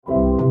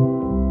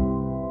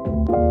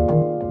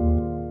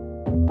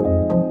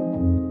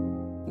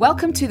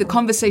Welcome to The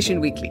Conversation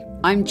Weekly.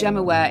 I'm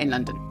Gemma Ware in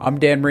London. I'm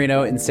Dan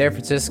Marino in San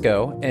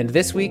Francisco, and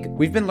this week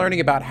we've been learning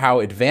about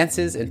how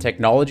advances in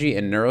technology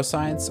and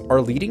neuroscience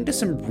are leading to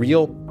some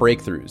real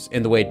breakthroughs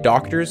in the way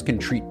doctors can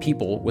treat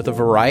people with a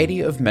variety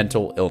of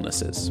mental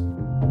illnesses.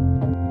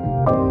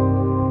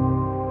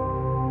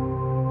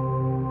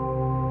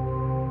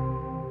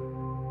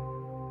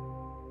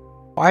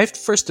 I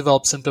first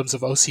developed symptoms of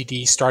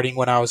OCD starting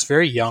when I was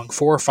very young,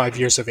 4 or 5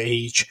 years of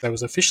age. I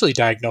was officially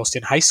diagnosed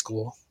in high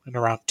school in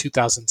around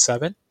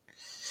 2007.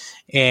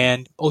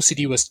 And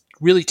OCD was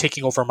really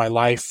taking over my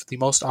life. The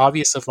most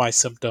obvious of my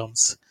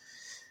symptoms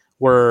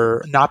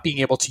were not being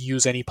able to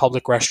use any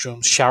public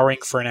restrooms, showering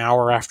for an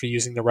hour after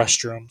using the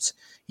restrooms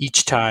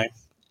each time,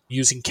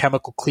 using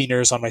chemical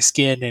cleaners on my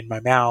skin and my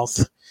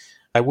mouth.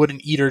 I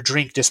wouldn't eat or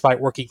drink despite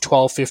working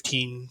 12,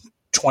 15,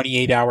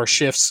 28-hour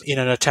shifts in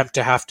an attempt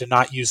to have to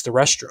not use the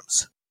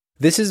restrooms.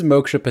 This is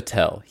Moksha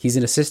Patel. He's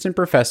an assistant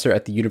professor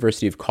at the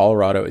University of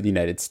Colorado in the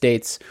United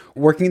States,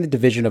 working in the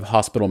Division of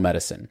Hospital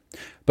Medicine.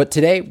 But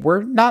today,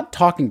 we're not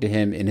talking to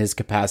him in his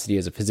capacity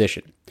as a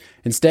physician.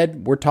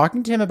 Instead, we're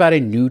talking to him about a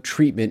new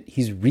treatment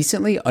he's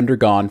recently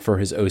undergone for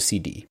his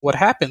OCD. What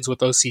happens with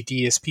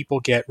OCD is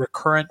people get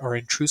recurrent or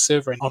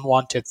intrusive and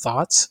unwanted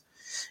thoughts,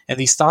 and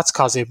these thoughts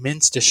cause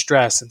immense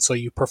distress, and so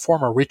you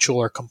perform a ritual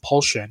or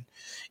compulsion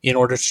in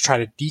order to try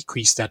to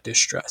decrease that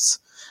distress.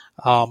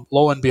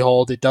 Lo and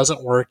behold, it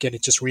doesn't work, and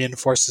it just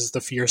reinforces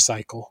the fear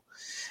cycle.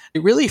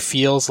 It really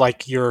feels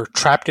like you're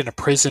trapped in a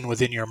prison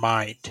within your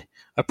mind,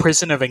 a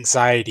prison of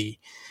anxiety.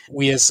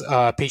 We as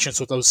patients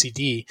with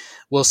OCD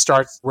will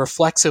start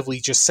reflexively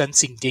just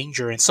sensing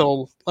danger. And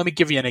so let me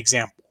give you an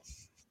example.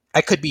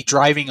 I could be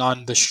driving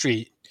on the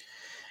street,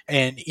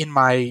 and in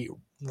my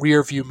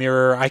rear view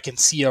mirror, I can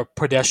see a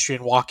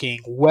pedestrian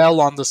walking well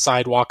on the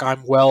sidewalk.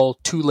 I'm well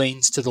 2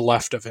 lanes to the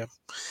left of him.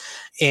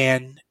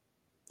 And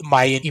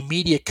my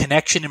immediate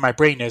connection in my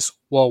brain is,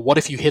 well, what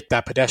if you hit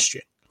that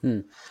pedestrian?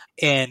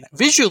 And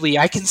visually,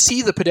 I can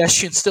see the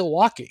pedestrian still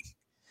walking.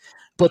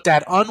 But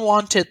that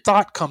unwanted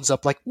thought comes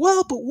up like,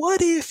 well, but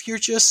what if you're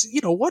just,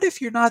 what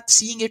if you're not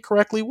seeing it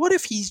correctly? What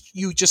if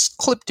you just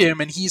clipped him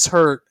and he's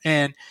hurt?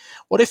 And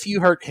what if you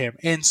hurt him?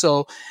 And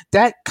so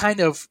that kind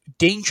of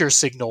danger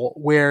signal,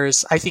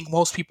 whereas I think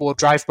most people will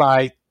drive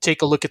by,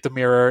 take a look at the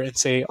mirror and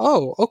say,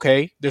 oh,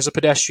 okay, there's a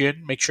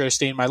pedestrian, make sure I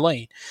stay in my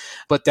lane.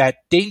 But that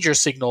danger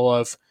signal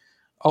of,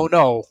 oh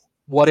no,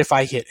 what if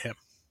I hit him?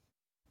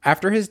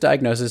 After his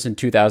diagnosis in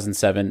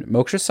 2007,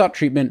 Moksha sought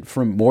treatment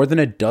from more than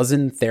a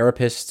dozen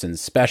therapists and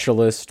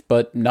specialists,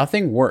 but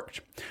nothing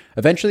worked.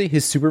 Eventually,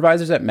 his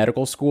supervisors at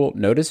medical school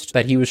noticed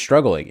that he was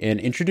struggling and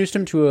introduced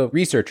him to a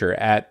researcher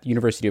at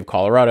University of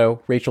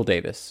Colorado, Rachel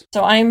Davis.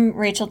 So I'm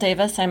Rachel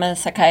Davis. I'm a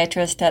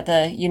psychiatrist at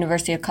the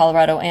University of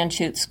Colorado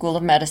Anschutz School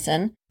of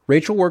Medicine.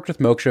 Rachel worked with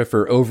Moksha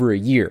for over a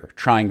year,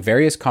 trying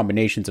various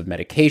combinations of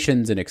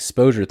medications and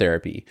exposure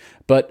therapy,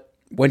 but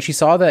when she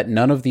saw that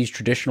none of these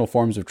traditional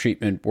forms of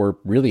treatment were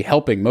really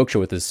helping Moksha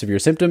with his severe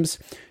symptoms,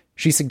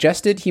 she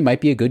suggested he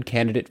might be a good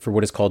candidate for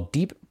what is called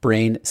deep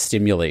brain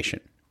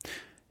stimulation.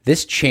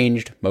 This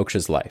changed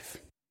Moksha's life.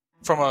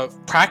 From a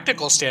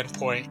practical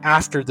standpoint,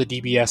 after the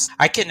DBS,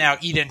 I can now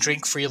eat and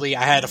drink freely.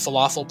 I had a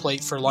falafel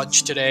plate for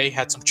lunch today,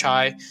 had some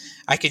chai.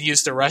 I can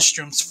use the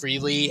restrooms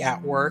freely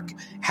at work.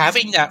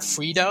 Having that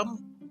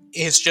freedom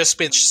has just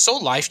been so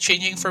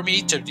life-changing for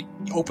me to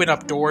open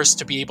up doors,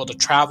 to be able to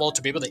travel,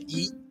 to be able to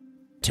eat.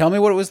 Tell me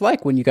what it was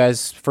like when you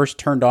guys first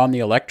turned on the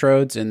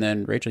electrodes, and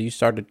then, Rachel, you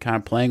started kind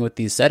of playing with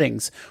these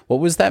settings. What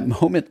was that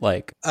moment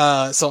like?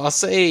 So I'll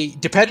say,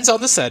 depends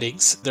on the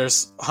settings.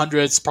 There's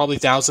hundreds, probably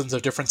thousands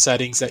of different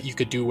settings that you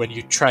could do when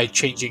you try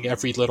changing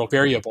every little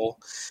variable.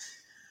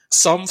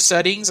 Some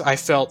settings, I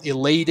felt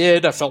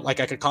elated. I felt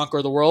like I could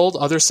conquer the world.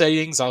 Other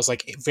settings, I was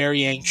like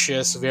very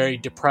anxious, very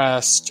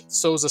depressed.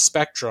 So it was a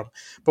spectrum.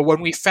 But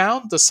when we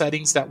found the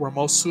settings that were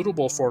most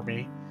suitable for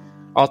me,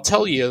 I'll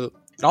tell you,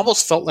 it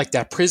almost felt like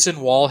that prison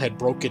wall had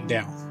broken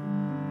down.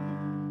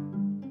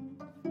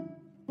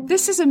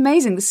 This is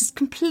amazing. This has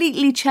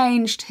completely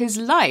changed his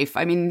life.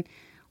 I mean,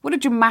 what a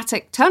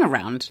dramatic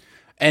turnaround.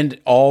 And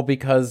all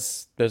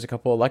because there's a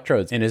couple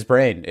electrodes in his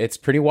brain. It's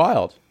pretty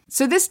wild.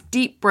 So this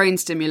deep brain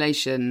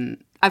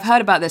stimulation, I've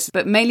heard about this,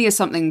 but mainly as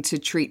something to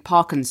treat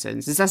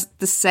Parkinson's. Is that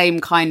the same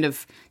kind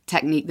of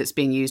technique that's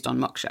being used on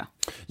Moksha?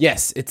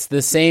 Yes, it's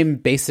the same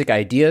basic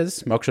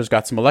ideas. Moksha's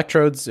got some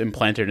electrodes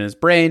implanted in his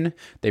brain.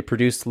 They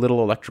produce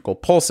little electrical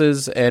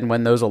pulses, and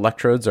when those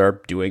electrodes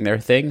are doing their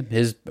thing,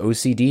 his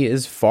OCD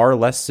is far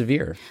less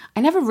severe.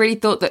 I never really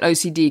thought that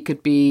OCD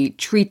could be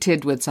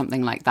treated with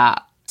something like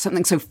that,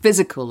 something so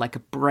physical like a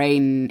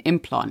brain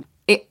implant.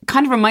 It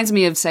kind of reminds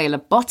me of, say,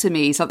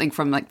 lobotomy, something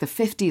from like the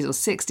 50s or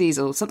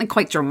 60s or something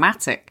quite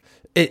dramatic.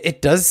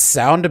 It does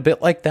sound a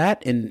bit like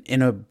that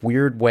in a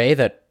weird way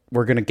that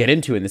we're going to get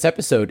into in this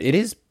episode. It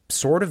is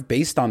sort of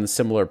based on the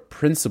similar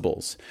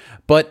principles,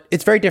 but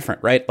it's very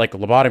different, right? Like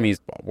lobotomies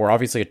were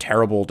obviously a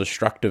terrible,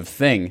 destructive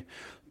thing.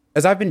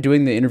 As I've been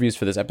doing the interviews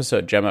for this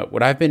episode, Gemma,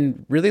 what I've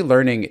been really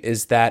learning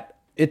is that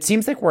it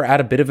seems like we're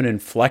at a bit of an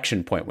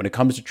inflection point when it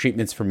comes to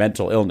treatments for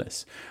mental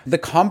illness. The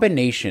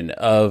combination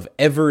of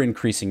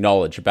ever-increasing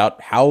knowledge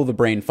about how the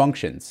brain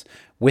functions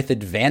with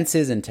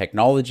advances in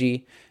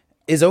technology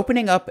is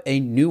opening up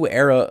a new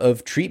era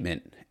of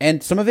treatment.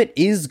 And some of it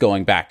is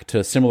going back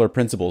to similar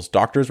principles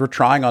doctors were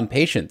trying on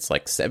patients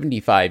like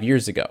 75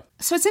 years ago.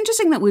 So it's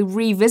interesting that we're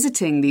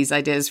revisiting these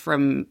ideas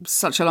from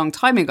such a long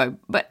time ago,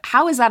 but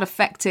how is that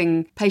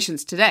affecting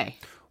patients today?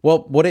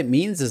 Well, what it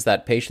means is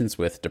that patients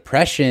with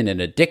depression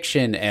and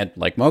addiction and,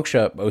 like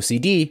Moksha,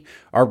 OCD,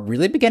 are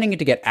really beginning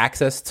to get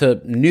access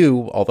to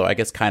new, although I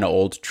guess kind of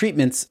old,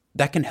 treatments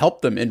that can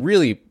help them in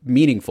really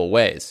meaningful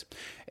ways.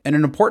 And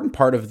an important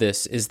part of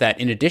this is that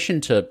in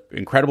addition to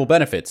incredible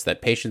benefits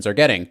that patients are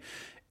getting,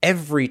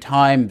 every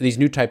time these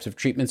new types of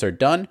treatments are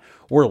done,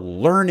 we're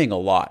learning a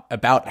lot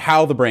about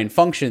how the brain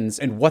functions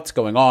and what's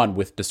going on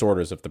with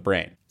disorders of the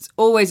brain. It's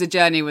always a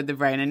journey with the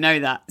brain, I know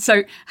that.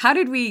 So how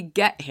did we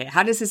get here?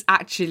 How does this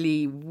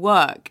actually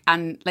work?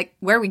 And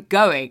where are we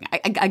going?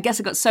 I guess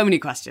I got so many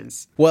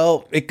questions.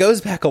 Well, it goes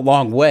back a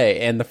long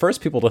way. And the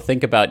first people to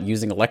think about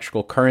using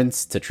electrical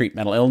currents to treat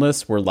mental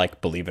illness were,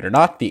 believe it or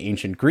not, the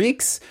ancient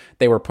Greeks.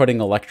 They were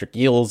putting electric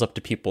eels up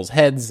to people's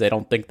heads. I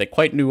don't think they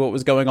quite knew what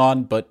was going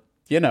on, but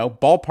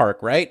ballpark,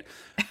 right?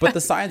 But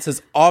the science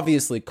has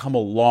obviously come a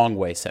long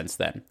way since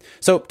then.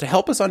 So to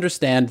help us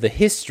understand the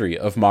history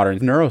of modern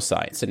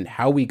neuroscience and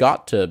how we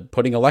got to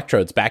putting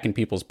electrodes back in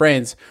people's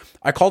brains,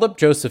 I called up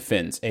Joseph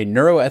Fins, a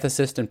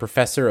neuroethicist and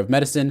professor of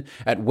medicine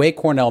at Weill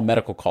Cornell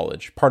Medical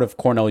College, part of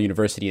Cornell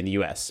University in the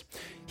US.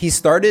 He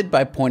started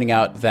by pointing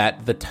out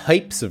that the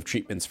types of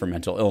treatments for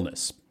mental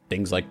illness,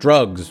 things like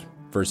drugs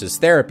versus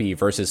therapy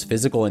versus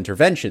physical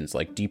interventions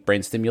like deep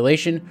brain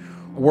stimulation,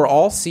 were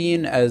all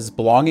seen as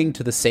belonging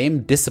to the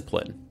same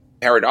discipline.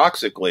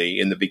 Paradoxically,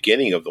 in the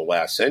beginning of the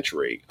last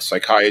century,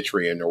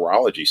 psychiatry and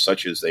neurology,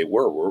 such as they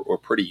were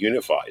pretty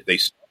unified. They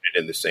started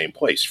in the same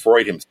place.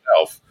 Freud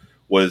himself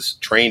was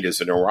trained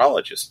as a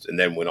neurologist and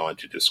then went on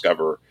to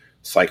discover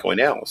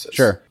psychoanalysis.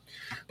 Sure.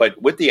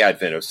 But with the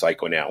advent of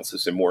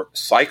psychoanalysis and more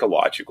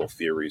psychological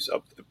theories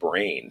of the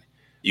brain,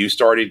 you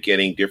started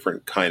getting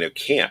different kind of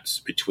camps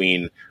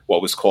between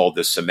what was called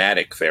the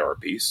somatic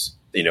therapies,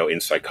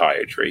 in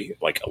psychiatry,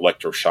 like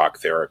electroshock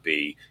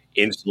therapy,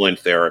 insulin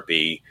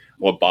therapy,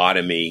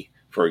 lobotomy,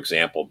 for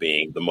example,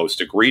 being the most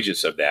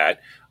egregious of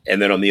that.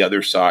 And then on the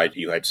other side,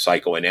 you had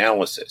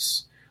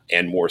psychoanalysis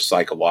and more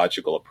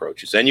psychological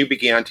approaches. And you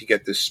began to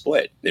get this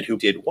split in who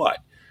did what.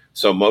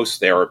 So most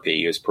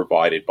therapy is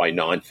provided by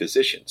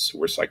non-physicians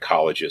who are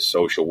psychologists,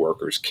 social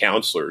workers,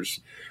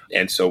 counselors.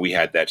 And so we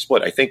had that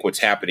split. I think what's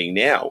happening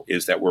now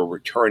is that we're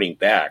returning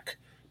back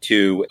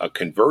to a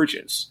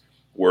convergence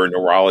where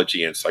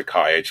neurology and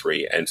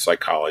psychiatry and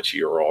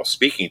psychology are all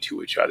speaking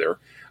to each other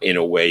in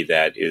a way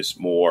that is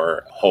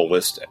more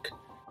holistic.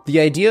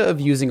 The idea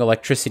of using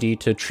electricity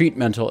to treat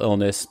mental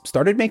illness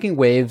started making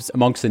waves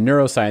amongst the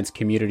neuroscience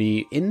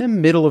community in the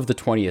middle of the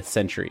 20th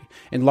century,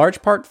 in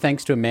large part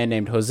thanks to a man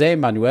named Jose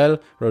Manuel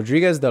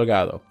Rodriguez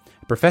Delgado,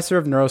 a professor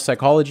of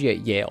neuropsychology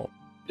at Yale.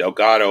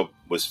 Delgado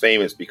was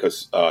famous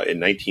because in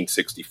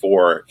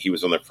 1964, he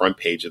was on the front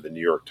page of the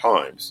New York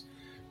Times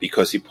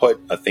because he put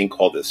a thing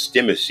called a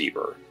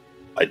stimiceiver,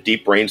 a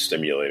deep brain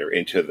stimulator,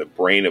 into the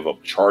brain of a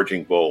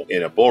charging bull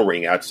in a bull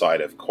ring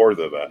outside of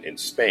Cordoba in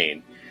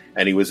Spain.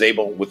 And he was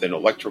able, with an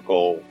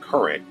electrical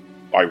current,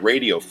 by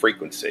radio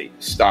frequency,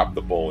 stop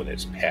the bull in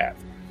its path.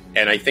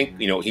 And I think,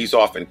 he's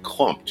often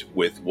clumped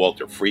with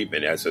Walter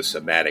Friedman as a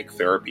somatic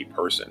therapy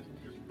person.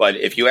 But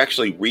if you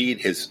actually read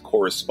his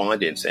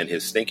correspondence and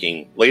his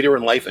thinking later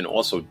in life and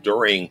also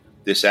during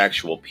this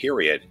actual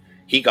period,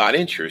 he got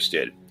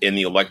interested in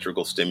the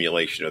electrical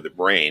stimulation of the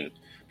brain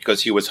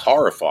because he was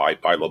horrified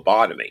by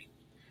lobotomy.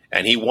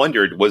 And he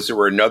wondered, was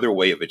there another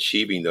way of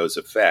achieving those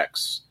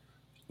effects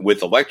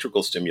with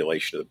electrical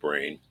stimulation of the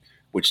brain,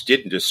 which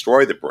didn't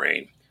destroy the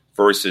brain,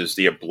 versus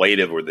the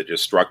ablative or the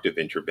destructive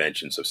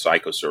interventions of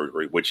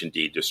psychosurgery, which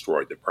indeed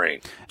destroyed the brain.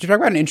 You talk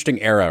about an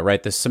interesting era,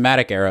 right? The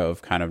somatic era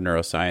of kind of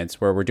neuroscience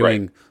where we're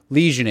doing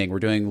lesioning, we're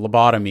doing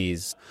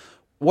lobotomies.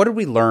 What did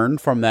we learn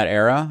from that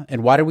era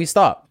and why did we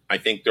stop? I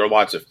think there are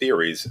lots of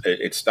theories.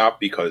 It stopped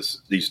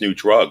because these new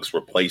drugs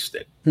replaced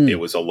it. It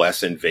was a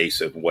less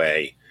invasive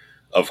way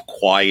of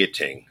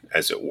quieting,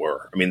 as it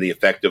were. I mean, the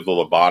effect of the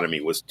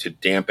lobotomy was to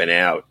dampen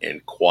out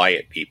and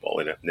quiet people.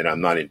 And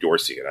I'm not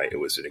endorsing it. It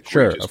was an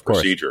egregious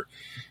procedure.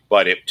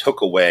 But it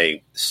took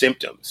away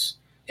symptoms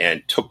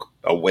and took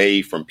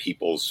away from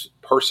people's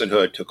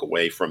personhood, took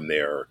away from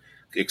their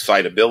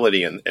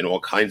excitability and all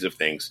kinds of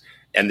things.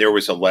 And there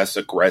was a less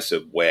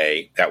aggressive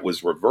way that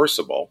was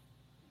reversible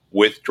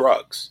with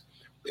drugs.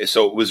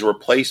 So it was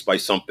replaced by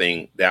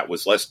something that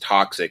was less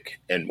toxic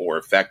and more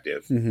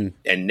effective,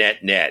 and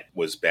net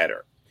was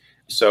better.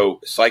 So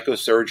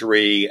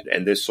psychosurgery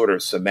and this sort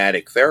of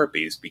somatic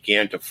therapies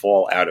began to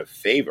fall out of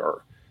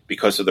favor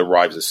because of the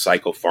rise of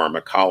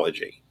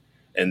psychopharmacology.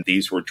 And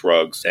these were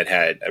drugs that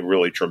had a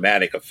really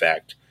dramatic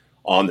effect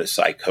on the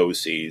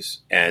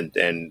psychoses, and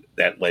then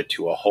that led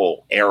to a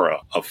whole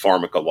era of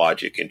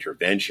pharmacologic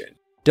intervention.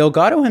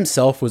 Delgado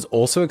himself was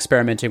also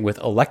experimenting with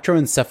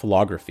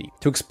electroencephalography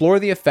to explore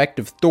the effect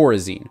of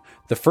Thorazine,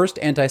 the first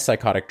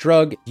antipsychotic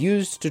drug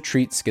used to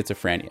treat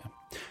schizophrenia.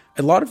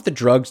 A lot of the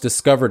drugs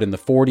discovered in the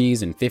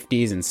 40s and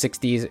 50s and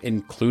 60s,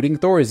 including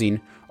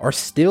Thorazine, are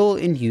still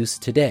in use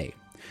today.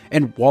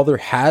 And while there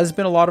has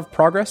been a lot of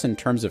progress in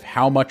terms of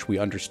how much we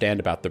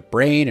understand about the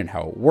brain and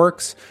how it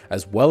works,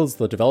 as well as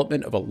the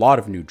development of a lot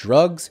of new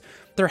drugs,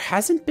 there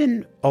hasn't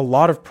been a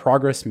lot of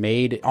progress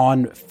made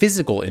on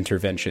physical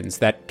interventions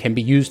that can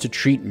be used to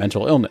treat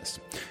mental illness.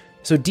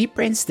 So deep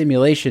brain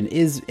stimulation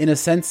is, in a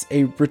sense,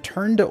 a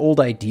return to old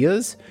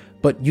ideas,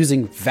 but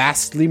using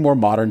vastly more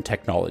modern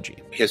technology.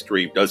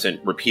 History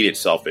doesn't repeat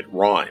itself, it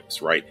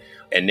rhymes, right?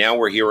 And now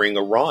we're hearing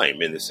a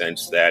rhyme in the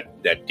sense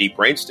that deep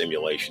brain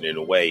stimulation, in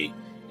a way,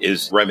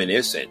 is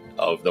reminiscent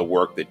of the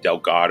work that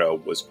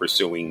Delgado was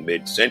pursuing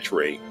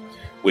mid-century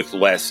with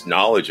less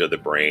knowledge of the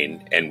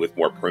brain and with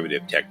more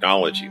primitive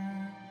technology.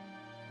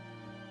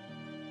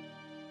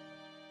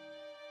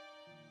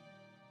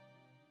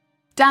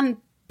 Dan,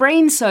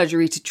 brain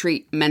surgery to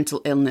treat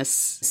mental illness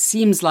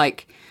seems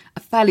like a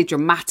fairly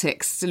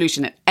dramatic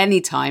solution at any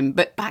time.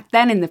 But back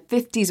then in the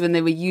 50s, when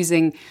they were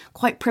using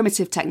quite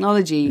primitive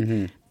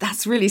technology,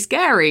 that's really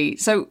scary.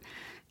 So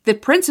the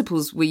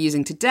principles we're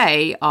using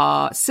today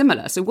are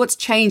similar. So what's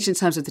changed in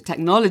terms of the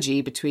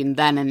technology between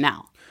then and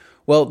now?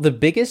 Well, the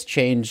biggest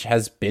change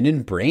has been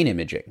in brain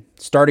imaging.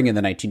 Starting in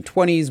the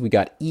 1920s, we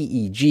got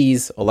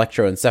EEGs,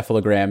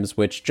 electroencephalograms,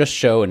 which just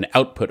show an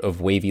output of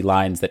wavy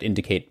lines that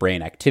indicate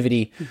brain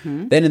activity.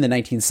 Then in the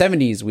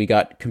 1970s, we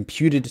got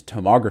computed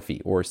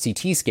tomography, or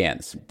CT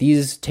scans.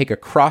 These take a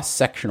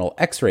cross-sectional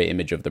X-ray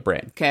image of the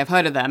brain. Okay, I've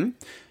heard of them.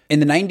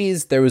 In the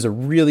 90s, there was a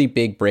really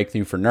big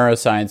breakthrough for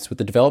neuroscience with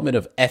the development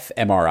of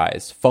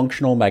fMRIs,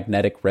 functional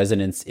magnetic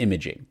resonance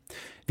imaging.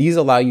 These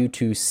allow you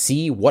to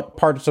see what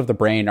parts of the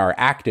brain are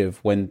active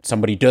when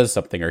somebody does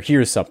something or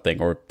hears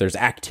something or there's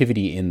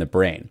activity in the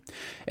brain.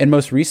 And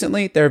most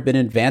recently, there have been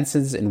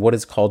advances in what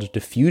is called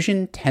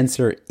diffusion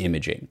tensor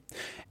imaging.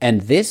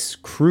 And this,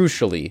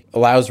 crucially,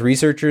 allows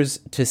researchers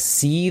to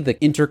see the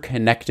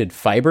interconnected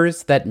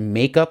fibers that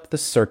make up the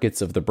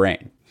circuits of the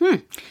brain.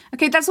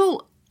 Okay, that's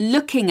all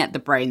looking at the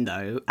brain,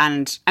 though.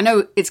 And I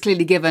know it's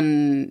clearly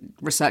given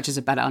researchers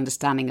a better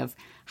understanding of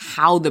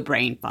how the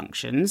brain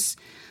functions.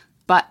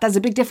 But there's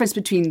a big difference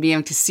between being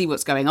able to see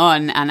what's going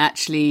on and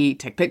actually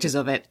take pictures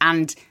of it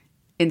and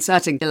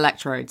inserting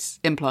electrodes,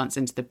 implants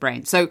into the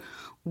brain. So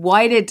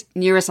why did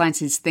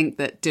neuroscientists think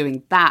that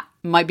doing that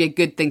might be a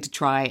good thing to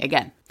try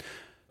again?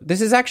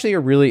 This is actually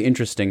a really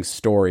interesting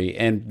story,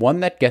 and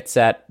one that gets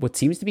at what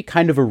seems to be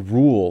kind of a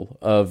rule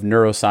of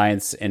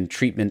neuroscience and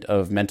treatment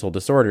of mental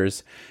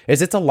disorders,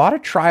 is it's a lot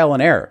of trial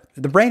and error.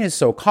 The brain is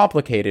so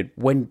complicated.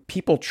 When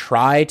people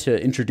try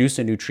to introduce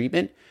a new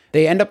treatment,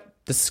 they end up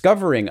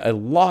discovering a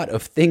lot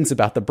of things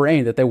about the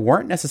brain that they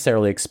weren't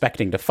necessarily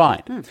expecting to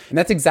find. And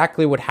that's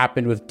exactly what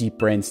happened with deep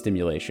brain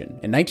stimulation.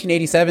 In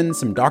 1987,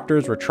 some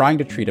doctors were trying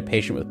to treat a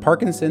patient with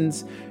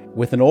Parkinson's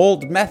with an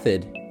old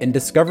method and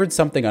discovered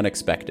something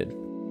unexpected.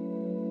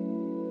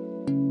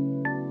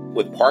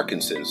 With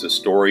Parkinson's, the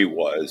story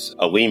was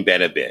Alim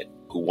Benabit,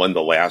 who won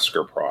the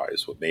Lasker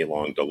Prize with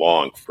Mahlon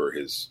DeLong for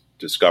his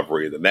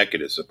discovery of the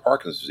mechanism of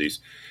Parkinson's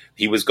disease.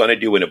 He was going to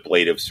do an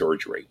ablative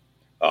surgery.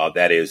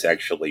 That is,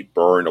 actually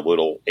burn a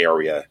little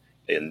area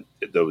in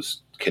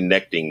those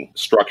connecting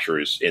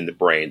structures in the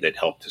brain that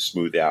help to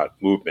smooth out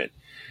movement.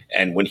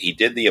 And when he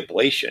did the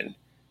ablation,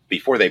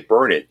 before they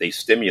burn it, they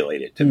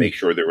stimulate it to make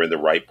sure they're in the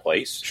right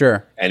place.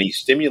 Sure. And he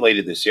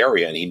stimulated this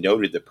area, and he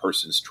noted the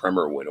person's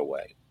tremor went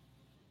away.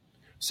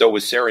 So it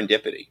was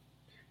serendipity.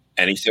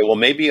 And he said, well,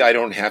 maybe I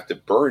don't have to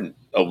burn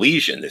a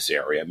lesion in this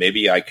area.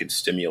 Maybe I could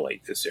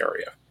stimulate this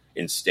area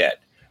instead.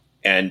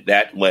 And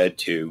that led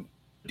to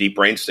deep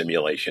brain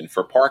stimulation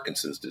for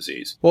Parkinson's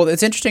disease. Well,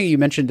 it's interesting you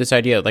mentioned this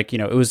idea, like,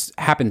 it was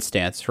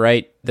happenstance,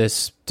 right?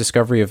 This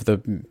discovery of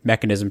the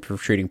mechanism for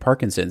treating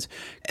Parkinson's.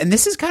 And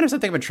this is kind of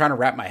something I've been trying to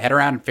wrap my head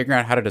around and figuring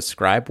out how to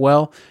describe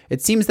well.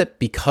 It seems that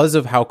because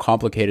of how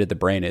complicated the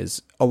brain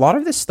is, a lot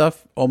of this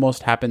stuff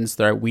almost happens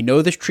that we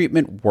know this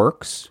treatment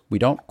works. We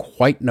don't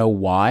quite know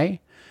why.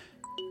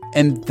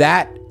 And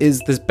that is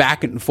this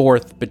back and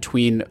forth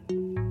between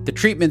the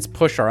treatments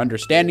push our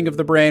understanding of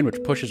the brain,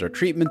 which pushes our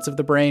treatments of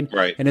the brain.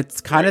 Right. And it's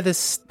kind of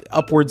this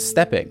upward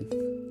stepping.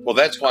 Well,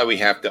 that's why we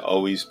have to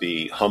always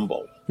be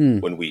humble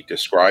when we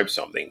describe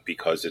something,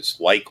 because it's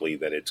likely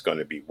that it's going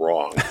to be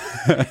wrong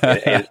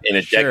in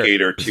a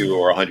decade or two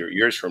or 100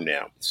 years from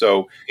now.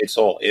 So it's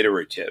all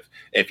iterative.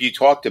 If you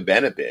talk to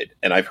Benabit,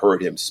 and I've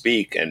heard him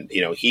speak, and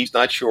he's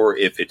not sure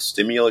if it's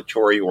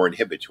stimulatory or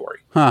inhibitory.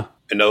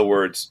 In other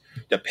words,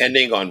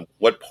 depending on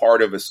what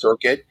part of a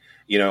circuit,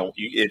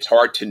 it's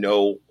hard to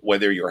know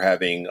whether you're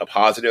having a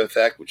positive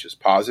effect, which is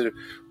positive,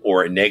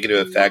 or a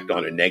negative effect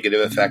on a negative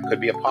effect could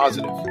be a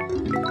positive.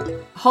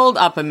 Hold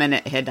up a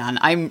minute here, Dan.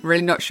 I'm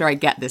really not sure I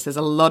get this. There's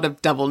a lot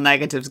of double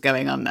negatives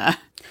going on there.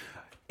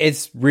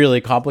 It's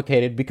really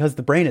complicated because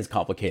the brain is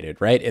complicated,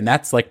 right? And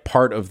that's like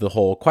part of the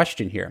whole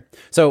question here.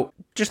 So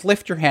just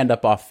lift your hand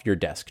up off your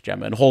desk,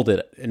 Gemma, and hold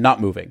it, and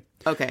not moving.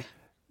 Okay.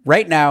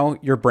 Right now,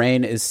 your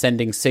brain is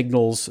sending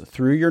signals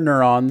through your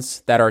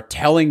neurons that are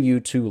telling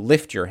you to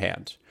lift your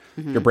hand.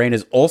 Mm-hmm. Your brain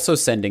is also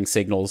sending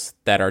signals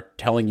that are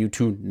telling you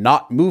to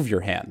not move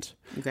your hand.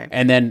 Okay.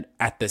 And then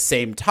at the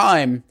same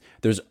time,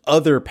 there's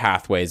other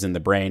pathways in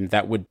the brain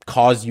that would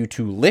cause you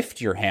to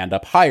lift your hand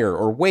up higher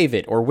or wave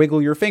it or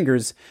wiggle your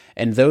fingers.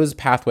 And those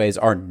pathways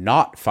are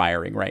not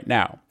firing right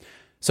now.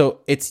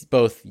 So it's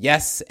both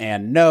yes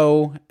and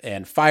no,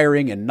 and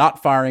firing and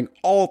not firing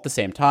all at the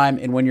same time.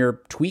 And when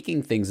you're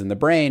tweaking things in the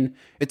brain,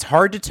 it's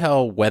hard to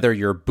tell whether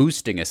you're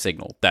boosting a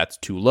signal that's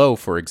too low,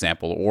 for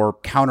example, or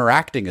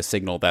counteracting a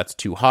signal that's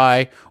too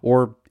high,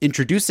 or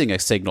introducing a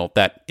signal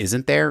that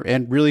isn't there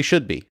and really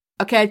should be.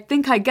 Okay, I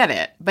think I get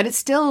it, but it's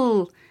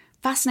still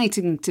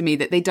fascinating to me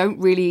that they don't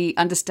really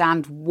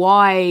understand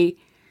why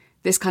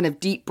this kind of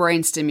deep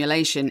brain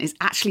stimulation is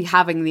actually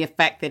having the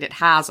effect that it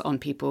has on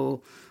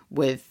people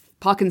with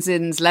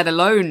Parkinson's, let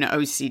alone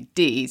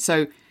OCD.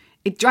 So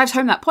it drives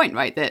home that point,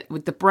 right? That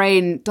with the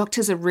brain,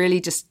 doctors are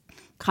really just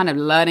kind of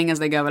learning as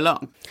they go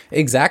along.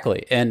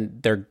 Exactly.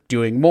 And they're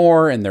doing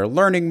more and they're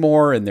learning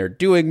more and they're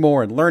doing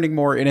more and learning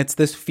more. And it's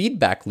this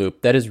feedback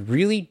loop that is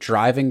really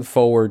driving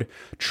forward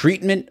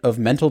treatment of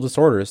mental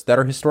disorders that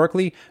are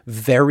historically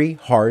very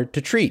hard to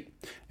treat.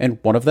 And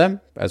one of them,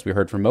 as we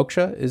heard from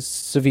Moksha, is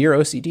severe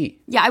OCD.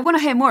 Yeah, I want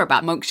to hear more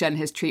about Moksha and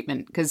his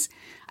treatment, because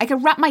I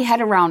can wrap my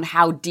head around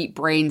how deep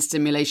brain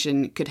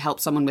stimulation could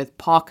help someone with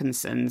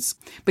Parkinson's,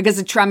 because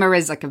the tremor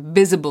is like a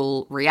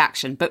visible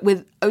reaction. But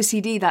with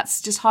OCD,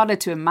 that's just harder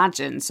to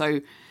imagine. So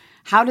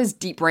how does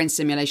deep brain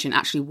stimulation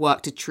actually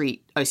work to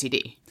treat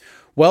OCD?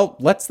 Well,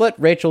 let's let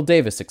Rachel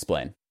Davis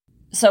explain.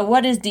 So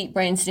what is deep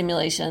brain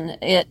stimulation?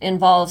 It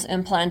involves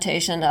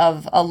implantation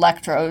of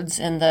electrodes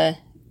in the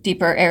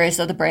deeper areas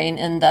of the brain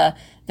in the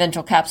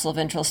ventral capsule,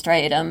 ventral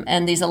striatum.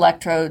 And these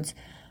electrodes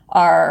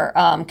are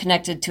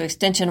connected to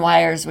extension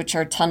wires, which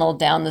are tunneled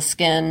down the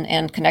skin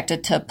and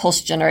connected to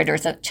pulse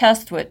generators at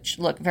chest, which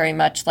look very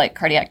much like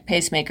cardiac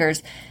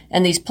pacemakers.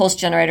 And these pulse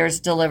generators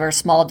deliver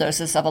small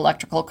doses of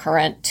electrical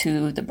current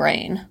to the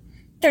brain.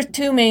 There's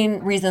two main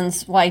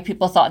reasons why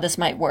people thought this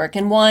might work.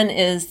 And one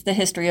is the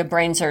history of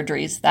brain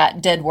surgeries that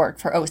did work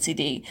for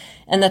OCD.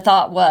 And the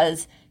thought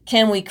was,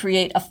 can we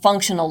create a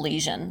functional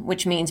lesion,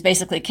 which means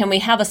basically, can we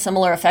have a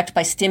similar effect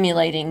by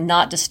stimulating,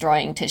 not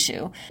destroying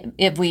tissue,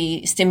 if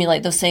we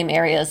stimulate those same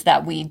areas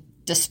that we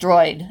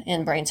destroyed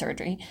in brain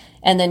surgery?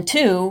 And then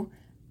two,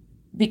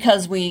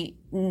 because we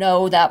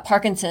know that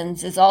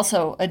Parkinson's is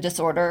also a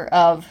disorder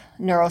of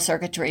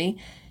neurocircuitry,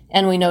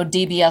 and we know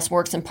DBS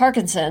works in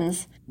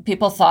Parkinson's,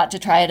 people thought to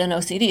try it in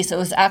OCD. So it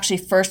was actually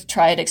first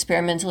tried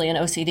experimentally in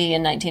OCD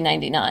in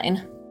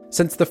 1999.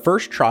 Since the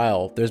first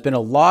trial, there's been a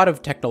lot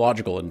of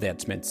technological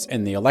advancements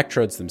in the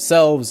electrodes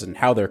themselves and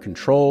how they're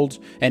controlled,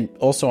 and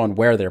also on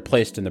where they're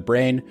placed in the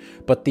brain,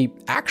 but the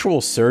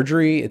actual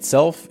surgery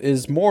itself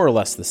is more or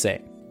less the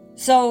same.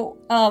 So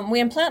we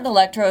implant the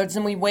electrodes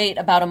and we wait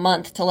about a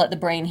month to let the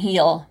brain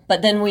heal,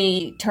 but then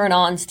we turn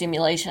on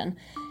stimulation.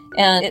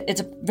 And it's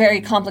a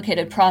very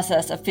complicated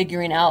process of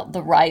figuring out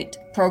the right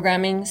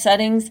programming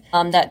settings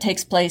that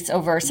takes place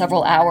over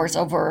several hours,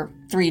 over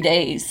 3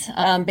 days.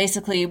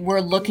 Basically, we're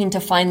looking to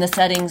find the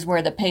settings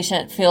where the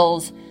patient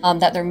feels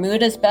that their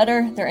mood is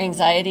better, their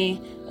anxiety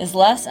is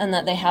less, and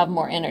that they have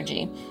more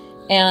energy.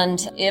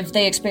 And if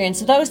they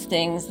experience those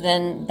things,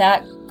 then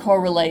that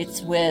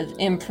correlates with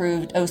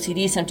improved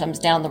OCD symptoms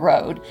down the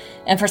road.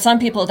 And for some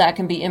people, that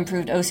can be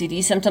improved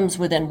OCD symptoms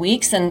within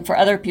weeks, and for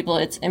other people,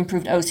 it's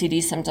improved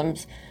OCD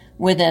symptoms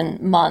within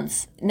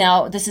months.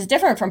 Now, this is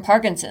different from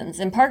Parkinson's.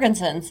 In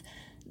Parkinson's,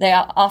 they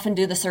often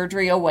do the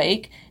surgery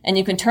awake, and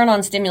you can turn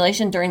on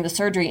stimulation during the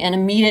surgery and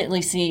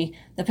immediately see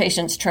the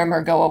patient's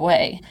tremor go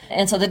away.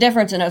 And so the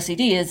difference in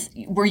OCD is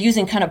we're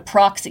using kind of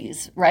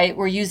proxies, right?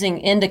 We're using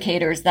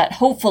indicators that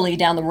hopefully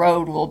down the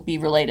road will be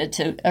related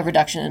to a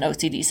reduction in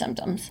OCD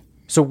symptoms.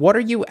 So what are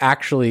you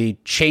actually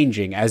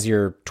changing as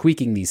you're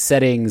tweaking these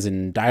settings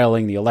and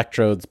dialing the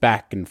electrodes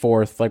back and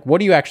forth? Like,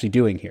 what are you actually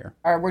doing here?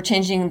 We're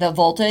changing the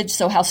voltage,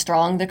 so how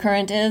strong the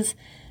current is.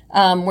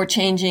 We're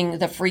changing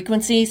the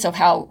frequency, so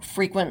how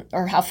frequent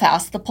or how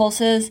fast the pulse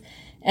is.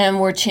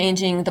 And we're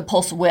changing the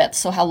pulse width,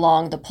 so how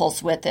long the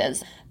pulse width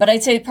is. But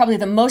I'd say probably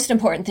the most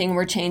important thing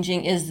we're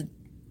changing is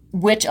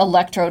which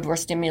electrode we're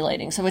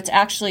stimulating. So it's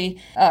actually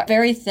a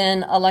very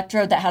thin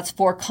electrode that has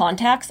 4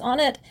 contacts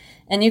on it.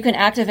 And you can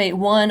activate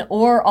 1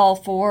 or all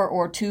 4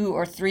 or 2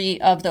 or 3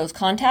 of those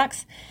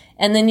contacts.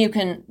 And then you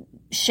can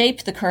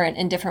shape the current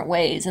in different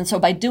ways. And so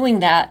by doing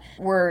that,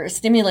 we're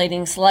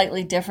stimulating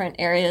slightly different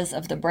areas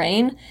of the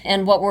brain.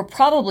 And what we're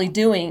probably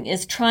doing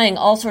is trying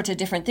all sorts of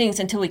different things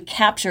until we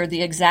capture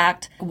the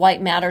exact white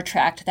matter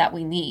tract that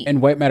we need.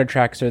 And white matter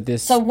tracts are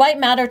this? So white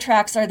matter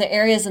tracts are the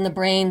areas in the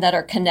brain that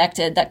are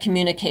connected, that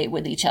communicate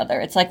with each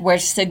other. It's like where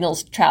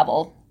signals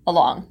travel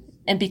along.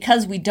 And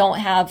because we don't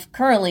have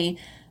currently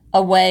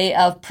a way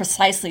of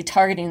precisely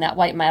targeting that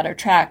white matter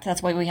tract,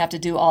 that's why we have to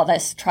do all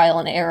this trial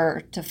and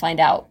error to find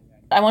out.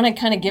 I want to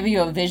kind of give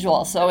you a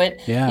visual. So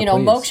please.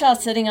 Moksha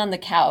sitting on the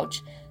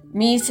couch,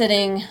 me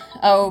sitting,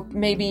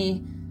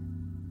 maybe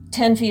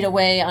 10 feet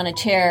away on a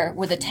chair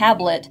with a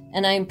tablet,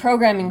 and I'm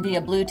programming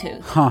via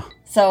Bluetooth. Huh.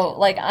 So,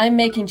 like, I'm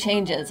making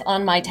changes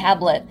on my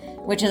tablet,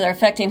 which are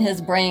affecting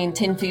his brain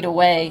 10 feet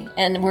away,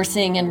 and we're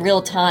seeing in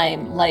real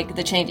time, like,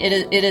 the change.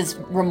 It is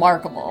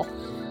remarkable.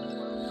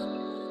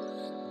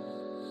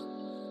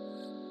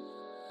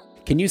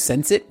 Can you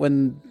sense it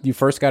when you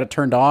first got it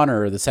turned on,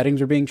 or the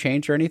settings are being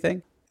changed or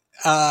anything?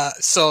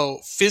 So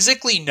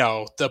physically,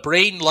 no. The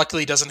brain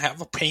luckily doesn't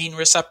have pain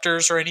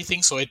receptors or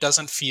anything, so it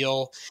doesn't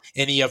feel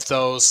any of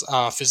those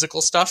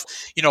physical stuff.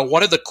 You know,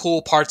 one of the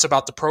cool parts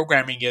about the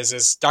programming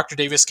is Dr.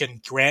 Davis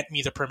can grant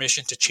me the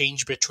permission to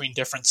change between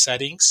different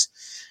settings.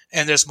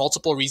 And there's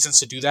multiple reasons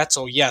to do that.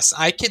 So yes,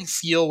 I can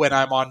feel when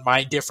I'm on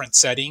my different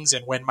settings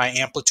and when my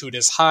amplitude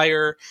is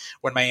higher,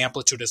 when my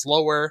amplitude is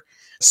lower.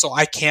 So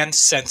I can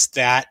sense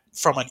that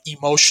from an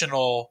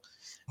emotional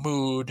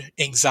mood,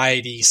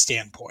 anxiety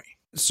standpoint.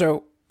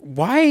 So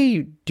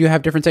why do you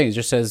have different settings? It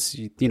just says,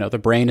 you know, the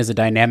brain is a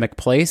dynamic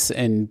place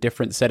and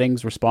different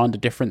settings respond to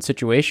different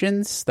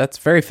situations. That's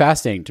very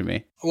fascinating to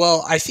me.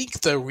 Well, I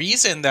think the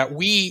reason that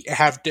we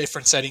have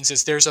different settings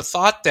is there's a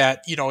thought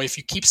that, you know, if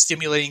you keep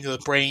stimulating the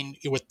brain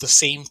with the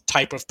same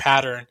type of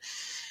pattern,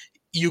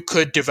 you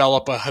could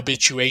develop a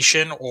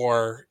habituation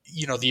or,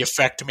 you know, the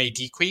effect may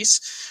decrease.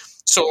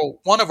 So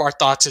one of our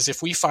thoughts is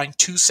if we find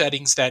two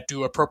settings that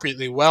do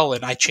appropriately well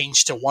and I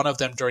change to one of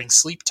them during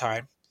sleep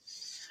time,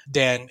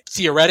 then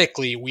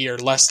theoretically we are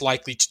less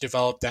likely to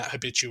develop that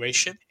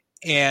habituation.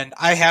 And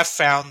I have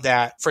found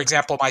that, for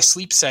example, my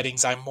sleep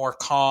settings, I'm more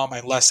calm,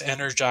 I'm less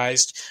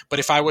energized. But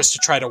if I was to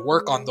try to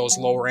work on those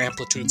lower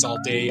amplitudes all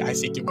day, I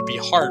think it would be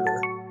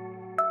harder.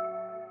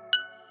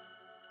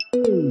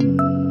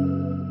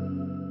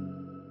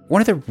 One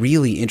of the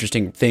really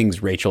interesting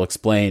things Rachel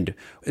explained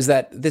is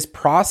that this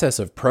process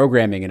of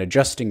programming and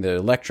adjusting the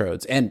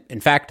electrodes, and in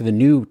fact, the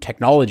new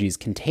technologies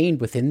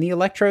contained within the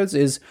electrodes,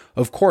 is,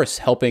 of course,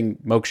 helping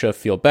Moksha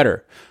feel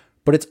better.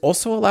 But it's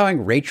also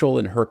allowing Rachel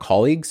and her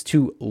colleagues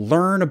to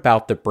learn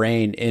about the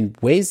brain in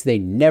ways they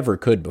never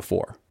could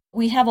before.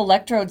 We have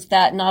electrodes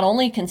that not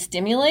only can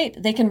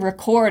stimulate, they can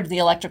record the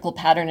electrical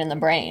pattern in the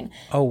brain.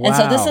 Oh, wow. And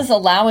so this is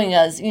allowing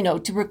us, you know,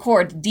 to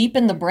record deep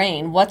in the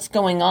brain what's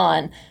going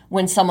on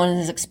when someone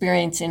is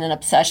experiencing an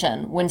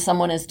obsession, when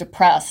someone is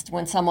depressed,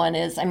 when someone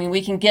is, I mean,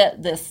 we can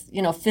get this,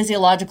 you know,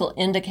 physiological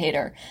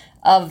indicator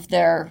of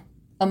their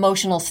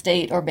emotional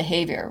state or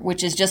behavior,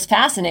 which is just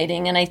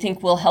fascinating. And I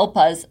think will help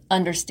us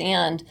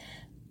understand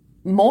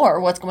more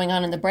what's going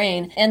on in the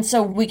brain. And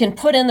so we can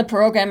put in the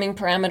programming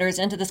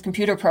parameters into this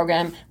computer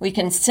program. We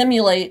can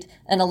simulate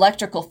an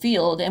electrical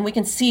field and we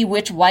can see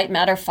which white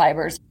matter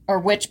fibers or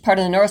which part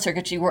of the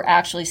neurocircuitry we're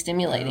actually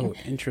stimulating. Oh,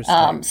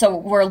 interesting. So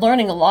we're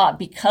learning a lot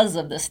because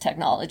of this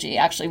technology,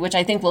 actually, which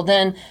I think will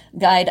then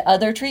guide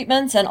other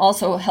treatments and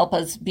also help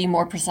us be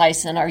more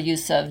precise in our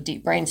use of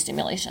deep brain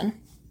stimulation.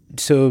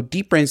 So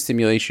deep brain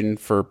stimulation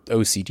for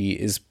OCD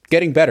is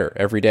getting better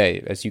every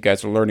day as you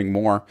guys are learning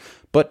more.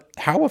 But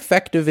how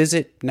effective is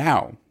it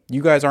now?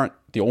 You guys aren't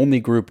the only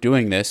group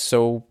doing this,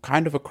 so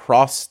kind of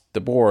across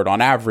the board,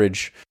 on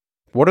average,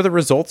 what are the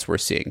results we're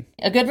seeing?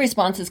 A good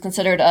response is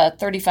considered a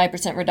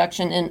 35%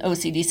 reduction in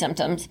OCD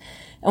symptoms,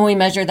 and we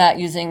measure that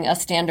using a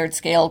standard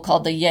scale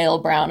called the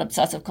Yale-Brown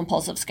Obsessive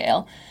Compulsive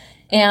Scale.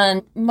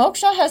 And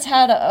Moksha has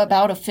had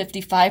about a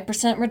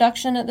 55%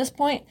 reduction at this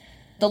point.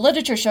 The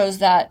literature shows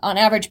that, on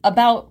average,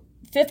 about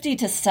 50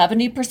 to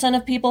 70%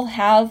 of people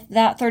have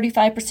that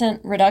 35%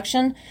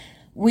 reduction.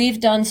 We've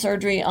done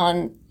surgery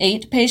on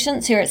 8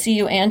 patients here at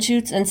CU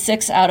Anschutz, and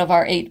 6 out of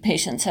our 8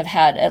 patients have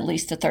had at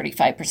least a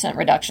 35%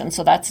 reduction.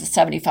 So that's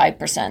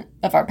 75%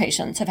 of our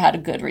patients have had a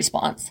good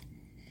response.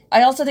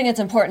 I also think it's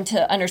important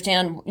to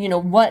understand, you know,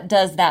 what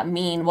does that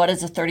mean? What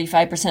is a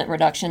 35%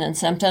 reduction in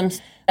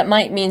symptoms? It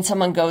might mean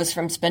someone goes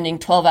from spending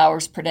 12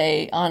 hours per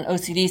day on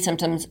OCD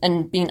symptoms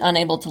and being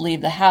unable to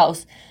leave the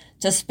house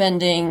to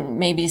spending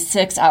maybe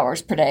 6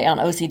 hours per day on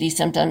OCD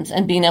symptoms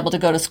and being able to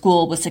go to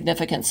school with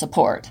significant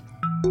support.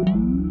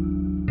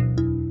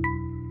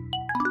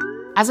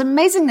 As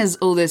amazing as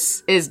all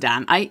this is,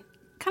 Dan, I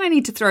kind of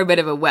need to throw a bit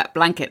of a wet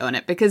blanket on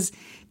it because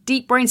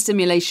deep brain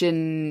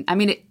stimulation, I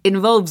mean, it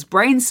involves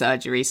brain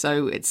surgery,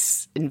 so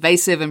it's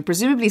invasive and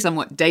presumably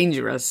somewhat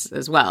dangerous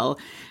as well.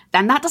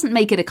 And that doesn't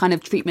make it a kind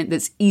of treatment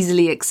that's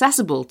easily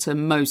accessible to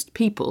most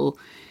people.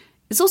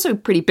 It's also a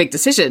pretty big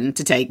decision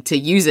to take to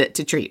use it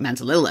to treat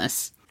mental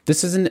illness.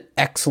 This is an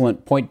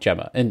excellent point,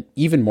 Gemma, and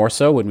even more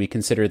so when we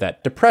consider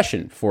that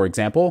depression, for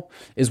example,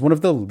 is one of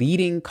the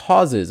leading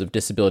causes of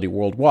disability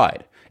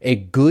worldwide. A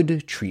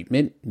good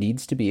treatment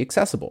needs to be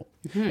accessible.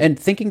 Mm-hmm. And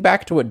thinking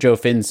back to what Joe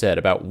Finn said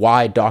about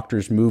why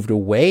doctors moved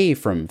away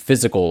from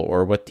physical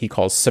or what he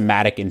calls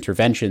somatic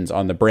interventions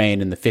on the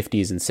brain in the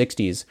 50s and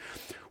 60s,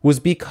 was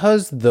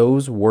because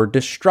those were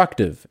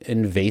destructive,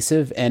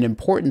 invasive, and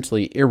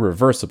importantly,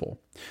 irreversible.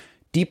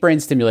 Deep brain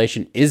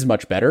stimulation is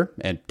much better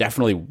and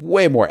definitely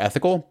way more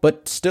ethical,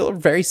 but still a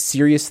very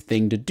serious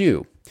thing to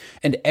do.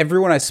 And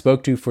everyone I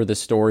spoke to for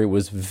this story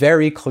was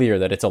very clear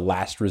that it's a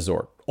last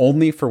resort,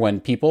 only for when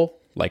people,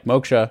 like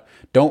Moksha,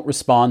 don't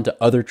respond to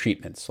other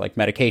treatments like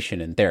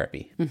medication and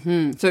therapy.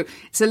 So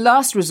it's a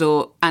last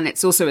resort and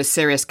it's also a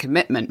serious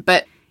commitment,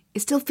 but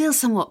it still feels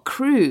somewhat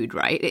crude,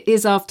 right? It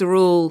is, after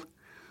all,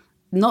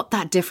 not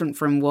that different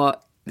from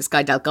what this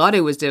guy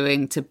Delgado was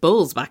doing to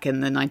bulls back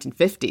in the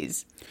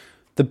 1950s.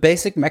 The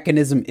basic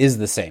mechanism is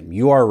the same,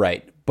 you are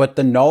right, but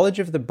the knowledge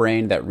of the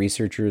brain that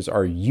researchers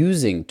are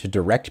using to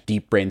direct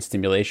deep brain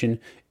stimulation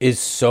is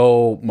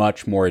so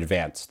much more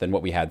advanced than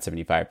what we had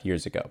 75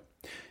 years ago.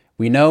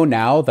 We know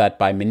now that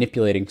by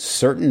manipulating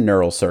certain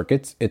neural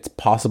circuits, it's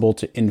possible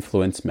to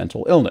influence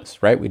mental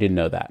illness, right? We didn't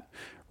know that.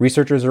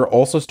 Researchers are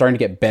also starting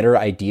to get better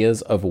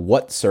ideas of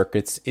what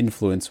circuits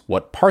influence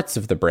what parts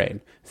of the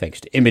brain, thanks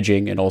to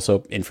imaging and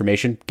also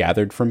information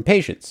gathered from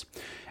patients.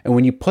 And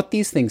when you put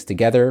these things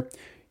together,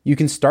 you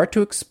can start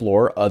to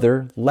explore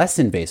other less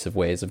invasive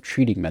ways of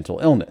treating mental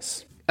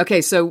illness.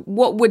 Okay, so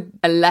what would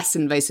a less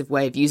invasive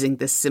way of using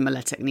this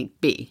similar technique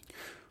be?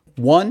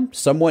 One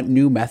somewhat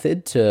new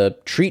method to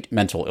treat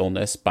mental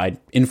illness by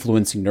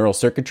influencing neural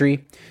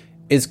circuitry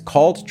is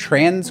called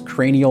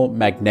transcranial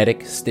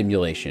magnetic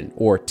stimulation,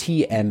 or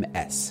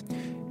TMS.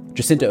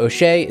 Jacinta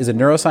O'Shea is a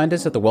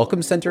neuroscientist at the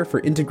Wellcome Centre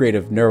for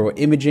Integrative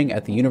Neuroimaging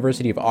at the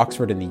University of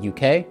Oxford in the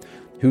UK,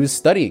 who is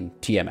studying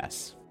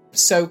TMS.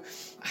 So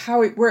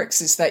how it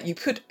works is that you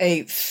put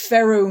a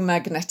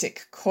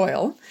ferromagnetic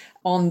coil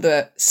on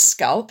the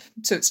scalp.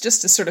 So it's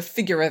just a sort of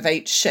figure of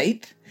 8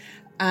 shape.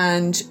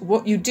 And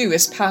what you do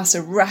is pass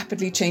a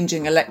rapidly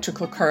changing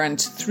electrical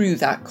current through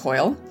that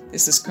coil.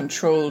 This is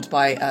controlled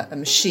by a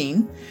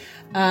machine.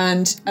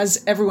 And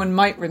as everyone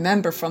might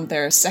remember from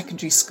their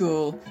secondary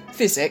school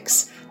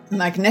physics,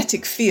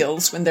 magnetic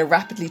fields, when they're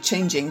rapidly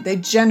changing, they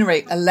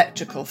generate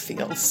electrical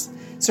fields,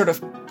 sort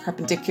of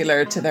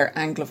perpendicular to their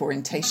angle of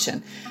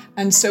orientation.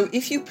 And so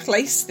if you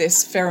place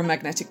this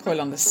ferromagnetic coil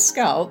on the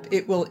scalp,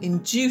 it will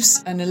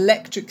induce an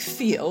electric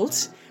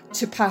field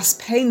to pass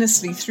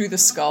painlessly through the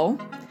skull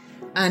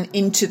and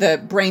into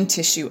the brain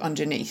tissue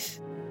underneath.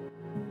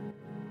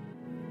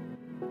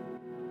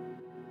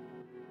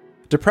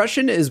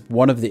 Depression is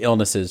one of the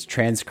illnesses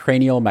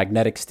transcranial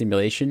magnetic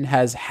stimulation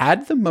has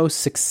had the most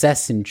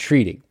success in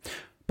treating.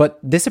 But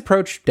this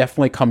approach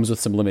definitely comes with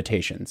some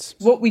limitations.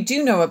 What we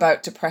do know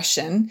about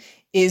depression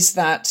is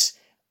that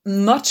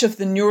much of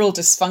the neural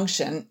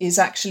dysfunction is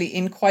actually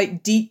in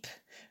quite deep,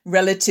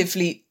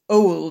 relatively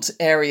old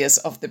areas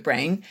of the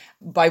brain,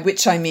 by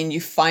which I mean you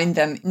find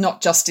them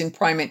not just in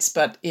primates,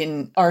 but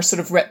in our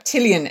sort of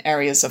reptilian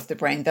areas of the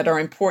brain that are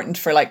important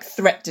for like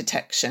threat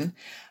detection.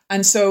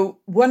 And so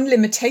one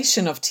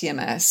limitation of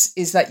TMS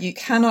is that you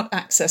cannot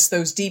access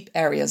those deep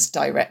areas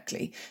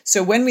directly.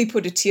 So when we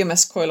put a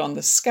TMS coil on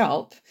the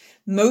scalp,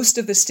 most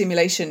of the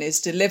stimulation is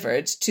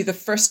delivered to the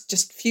first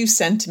just few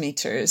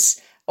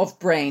centimeters of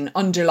brain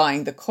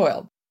underlying the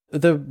coil.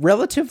 The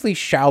relatively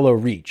shallow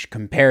reach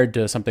compared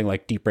to something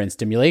like deep brain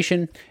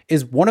stimulation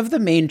is one of the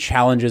main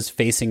challenges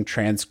facing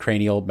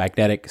transcranial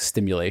magnetic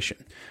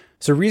stimulation.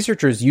 So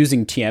researchers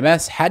using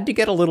TMS had to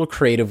get a little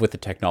creative with the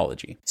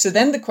technology. So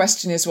then the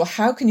question is, well,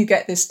 how can you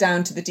get this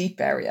down to the deep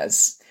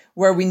areas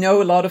where we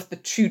know a lot of the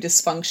true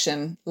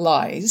dysfunction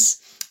lies?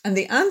 And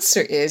the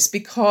answer is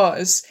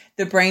because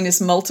the brain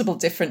is multiple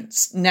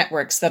different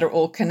networks that are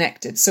all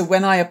connected. So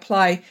when I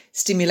apply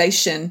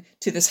stimulation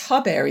to this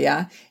hub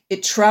area,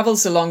 it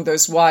travels along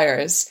those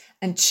wires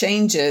and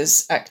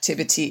changes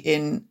activity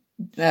in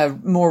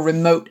more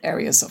remote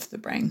areas of the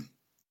brain.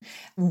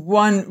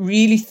 One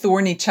really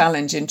thorny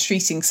challenge in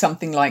treating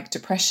something like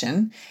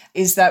depression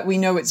is that we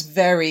know it's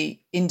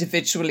very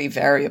individually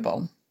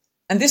variable.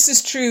 And this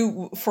is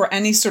true for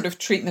any sort of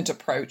treatment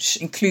approach,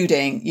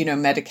 including,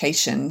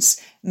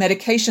 medications.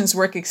 Medications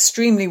work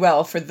extremely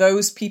well for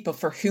those people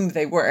for whom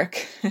they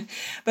work,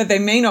 but they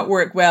may not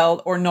work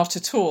well or not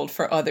at all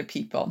for other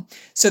people.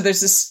 So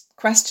there's this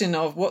question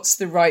of what's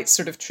the right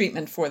sort of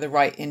treatment for the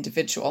right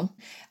individual.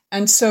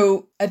 And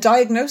so a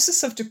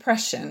diagnosis of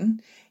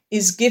depression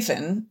is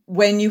given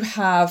when you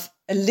have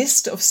a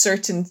list of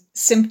certain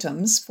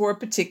symptoms for a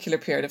particular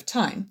period of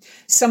time.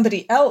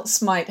 Somebody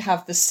else might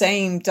have the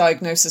same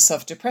diagnosis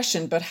of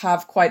depression, but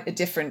have quite a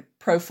different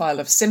profile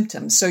of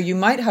symptoms. So you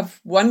might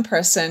have one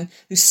person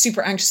who's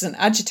super anxious and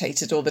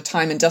agitated all the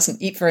time and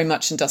doesn't eat very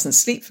much and doesn't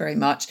sleep very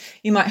much.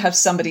 You might have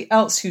somebody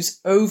else who's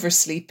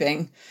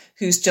oversleeping,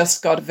 who's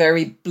just got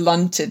very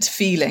blunted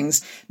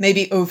feelings,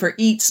 maybe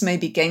overeats,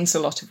 maybe gains a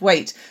lot of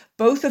weight.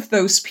 Both of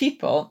those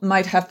people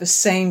might have the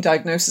same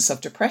diagnosis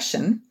of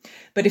depression.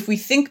 But if we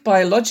think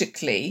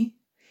biologically,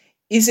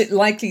 is it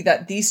likely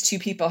that these two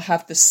people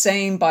have the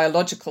same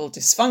biological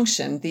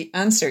dysfunction? The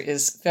answer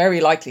is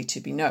very likely to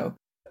be no.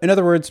 In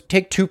other words,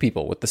 take two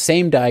people with the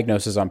same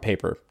diagnosis on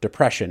paper,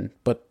 depression,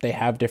 but they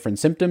have different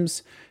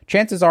symptoms.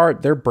 Chances are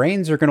their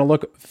brains are going to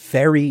look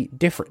very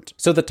different.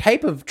 So the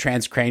type of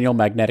transcranial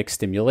magnetic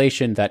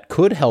stimulation that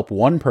could help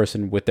one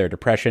person with their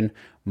depression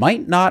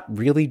might not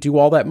really do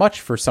all that much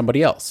for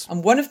somebody else.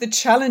 And one of the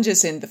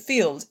challenges in the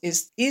field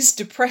is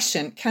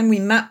depression, can we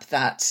map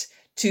that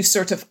to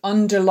sort of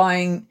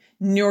underlying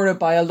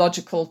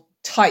neurobiological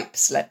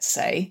types, let's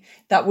say,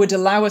 that would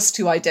allow us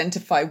to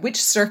identify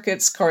which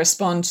circuits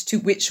correspond to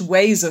which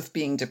ways of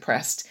being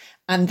depressed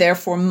and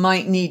therefore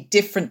might need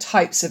different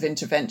types of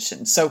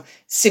intervention. So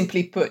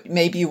simply put,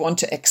 maybe you want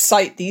to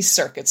excite these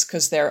circuits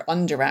because they're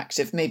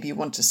underactive. Maybe you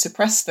want to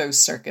suppress those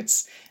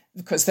circuits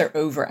because they're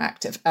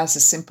overactive, as a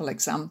simple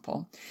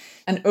example.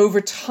 And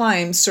over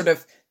time, sort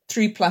of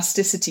through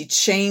plasticity,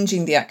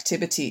 changing the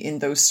activity in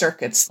those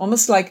circuits,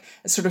 almost like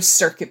a sort of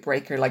circuit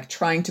breaker, like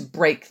trying to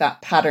break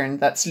that pattern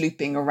that's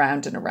looping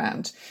around and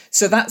around.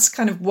 So that's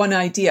kind of one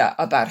idea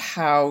about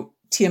how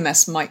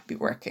TMS might be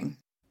working.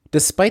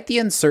 Despite the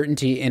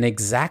uncertainty in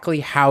exactly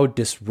how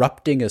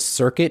disrupting a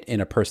circuit in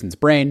a person's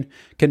brain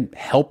can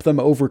help them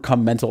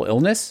overcome mental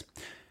illness,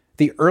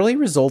 the early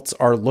results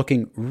are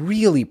looking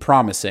really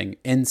promising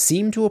and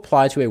seem to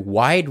apply to a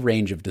wide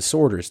range of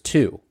disorders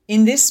too.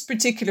 In this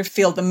particular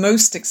field, the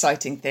most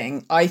exciting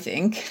thing, I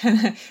think,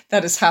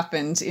 that has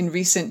happened in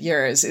recent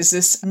years is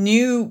this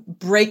new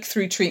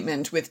breakthrough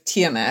treatment with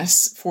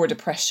TMS for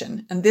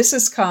depression. And this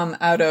has come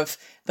out of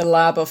the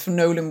lab of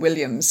Nolan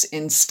Williams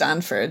in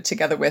Stanford,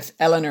 together with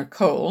Eleanor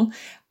Cole.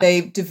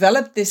 They've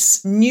developed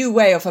this new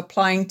way of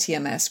applying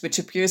TMS, which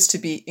appears to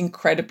be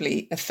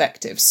incredibly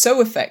effective. So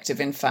effective,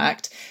 in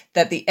fact,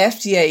 that the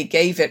FDA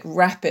gave it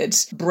rapid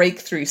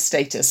breakthrough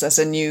status as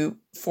a new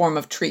form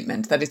of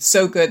treatment, that it's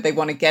so good they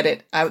want to get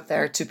it out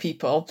there to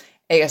people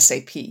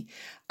ASAP.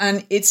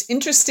 And it's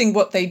interesting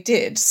what they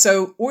did.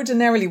 So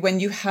ordinarily, when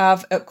you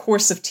have a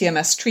course of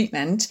TMS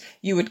treatment,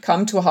 you would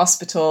come to a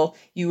hospital,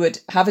 you would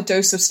have a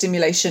dose of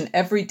stimulation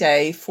every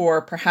day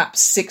for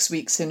perhaps 6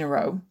 weeks in a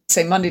row,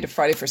 say Monday to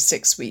Friday for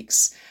 6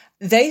 weeks.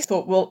 They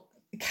thought, well,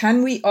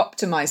 can we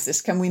optimize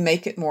this? Can we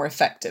make it more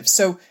effective?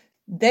 So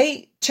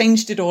they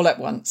changed it all at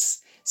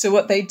once. So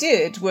what they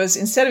did was,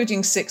 instead of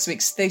doing 6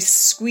 weeks, they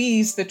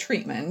squeezed the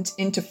treatment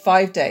into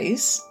 5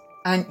 days,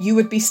 and you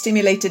would be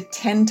stimulated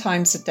 10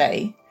 times a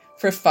day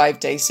for 5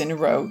 days in a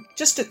row,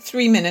 just at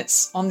 3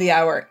 minutes on the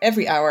hour,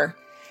 every hour.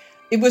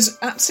 It was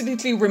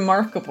absolutely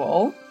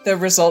remarkable, the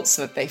results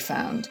that they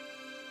found.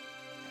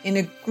 In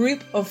a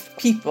group of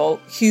people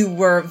who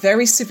were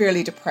very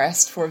severely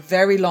depressed for a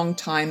very long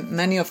time,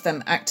 many of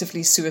them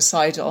actively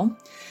suicidal,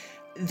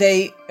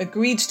 they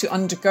agreed to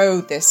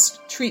undergo this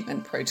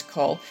treatment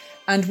protocol.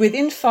 And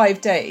within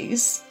 5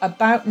 days,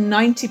 about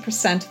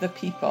 90% of the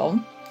people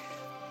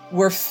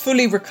were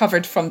fully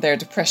recovered from their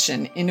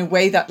depression in a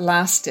way that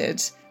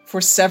lasted for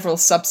several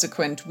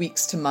subsequent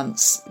weeks to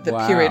months, the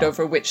period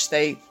over which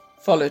they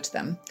followed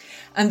them.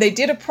 And they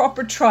did a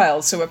proper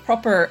trial, so a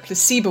proper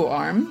placebo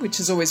arm, which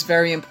is always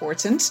very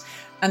important.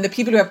 And the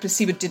people who had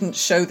placebo didn't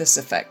show this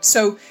effect.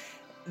 So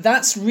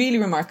that's really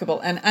remarkable.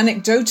 And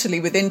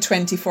anecdotally, within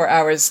 24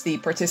 hours, the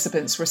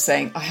participants were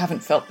saying, I haven't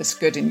felt this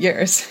good in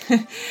years.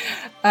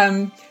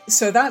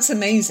 So that's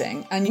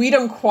amazing. And we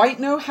don't quite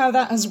know how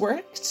that has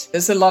worked.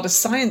 There's a lot of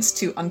science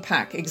to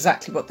unpack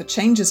exactly what the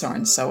changes are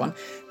and so on.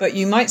 But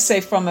you might say,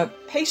 from a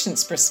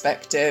patient's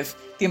perspective,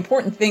 the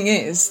important thing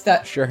is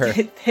that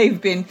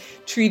they've been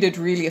treated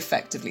really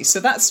effectively. So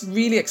that's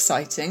really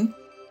exciting.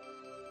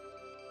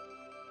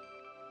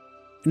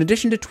 In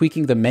addition to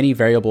tweaking the many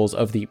variables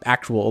of the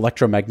actual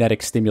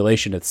electromagnetic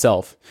stimulation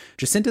itself,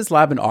 Jacinta's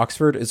lab in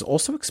Oxford is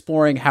also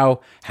exploring how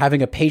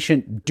having a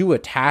patient do a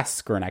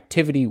task or an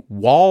activity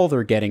while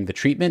they're getting the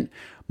treatment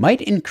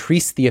might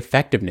increase the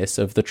effectiveness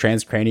of the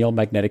transcranial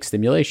magnetic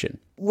stimulation.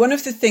 One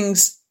of the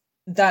things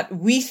that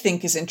we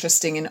think is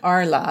interesting in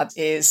our lab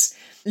is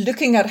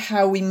looking at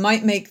how we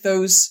might make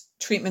those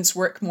treatments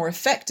work more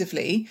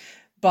effectively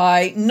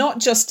by not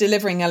just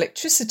delivering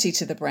electricity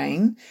to the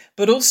brain,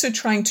 but also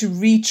trying to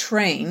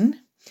retrain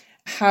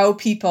how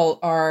people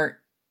are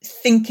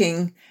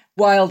thinking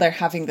while they're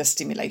having the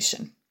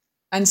stimulation.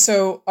 And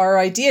so our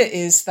idea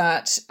is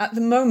that at the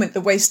moment,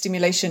 the way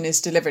stimulation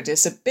is delivered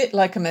is a bit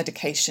like a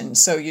medication.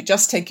 So you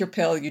just take your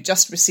pill, you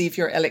just receive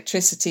your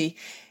electricity,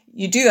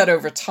 you do that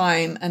over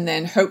time, and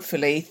then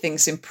hopefully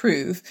things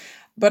improve.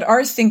 But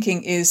our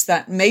thinking is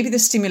that maybe the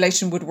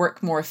stimulation would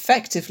work more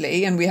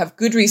effectively, and we have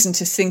good reason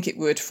to think it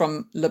would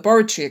from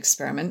laboratory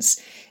experiments,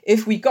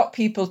 if we got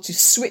people to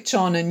switch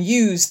on and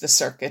use the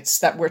circuits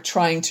that we're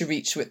trying to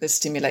reach with the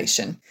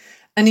stimulation.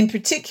 And in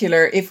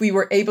particular, if we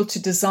were able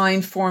to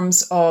design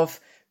forms of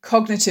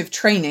cognitive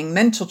training,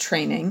 mental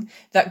training,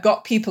 that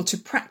got people to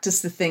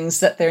practice the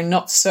things that they're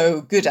not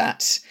so good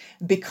at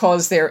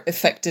because they're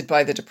affected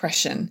by the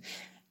depression.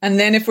 And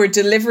then if we're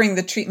delivering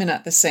the treatment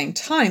at the same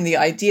time, the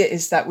idea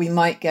is that we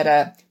might get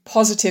a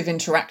positive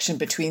interaction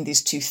between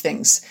these two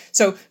things.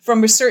 So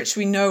from research,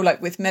 we know,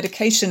 like with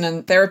medication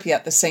and therapy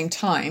at the same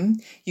time,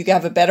 you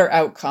have a better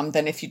outcome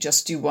than if you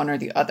just do one or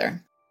the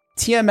other.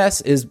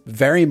 TMS is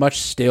very much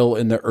still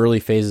in the early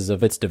phases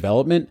of its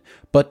development,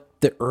 but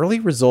the early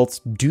results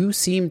do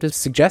seem to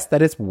suggest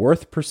that it's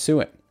worth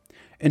pursuing.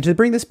 And to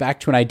bring this back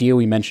to an idea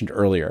we mentioned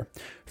earlier,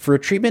 for a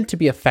treatment to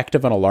be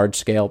effective on a large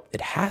scale,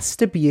 it has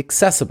to be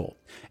accessible.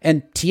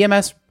 And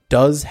TMS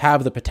does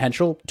have the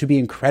potential to be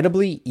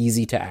incredibly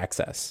easy to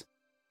access.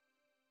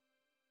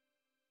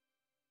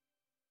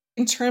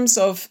 In terms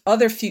of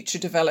other future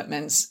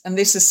developments, and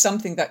this is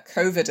something that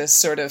COVID has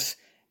sort of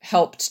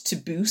helped to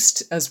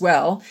boost as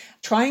well,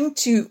 trying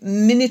to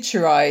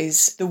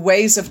miniaturize the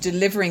ways of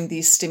delivering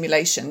these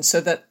stimulations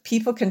so that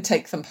people can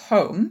take them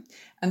home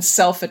and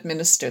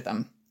self-administer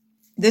them.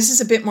 This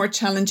is a bit more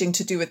challenging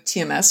to do with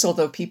TMS,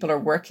 although people are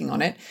working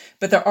on it,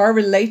 but there are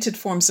related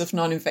forms of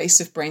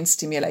non-invasive brain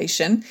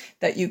stimulation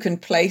that you can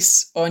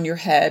place on your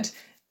head,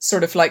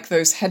 sort of like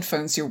those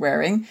headphones you're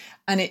wearing,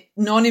 and it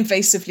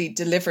non-invasively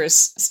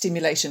delivers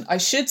stimulation. I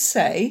should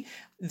say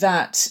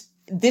that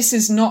this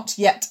is not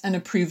yet an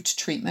approved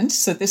treatment,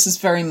 so this is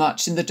very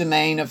much in the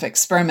domain of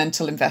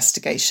experimental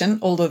investigation,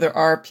 although there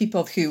are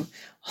people who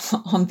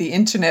on the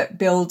internet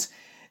build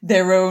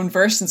their own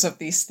versions of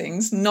these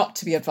things, not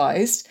to be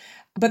advised.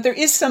 But there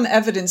is some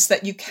evidence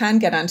that you can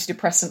get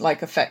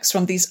antidepressant-like effects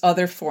from these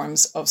other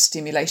forms of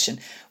stimulation.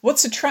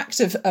 What's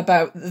attractive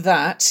about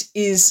that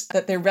is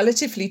that they're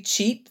relatively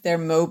cheap, they're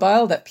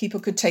mobile, that people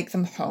could take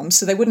them home,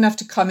 so they wouldn't have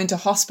to come into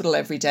hospital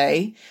every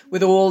day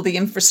with all the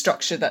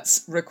infrastructure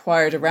that's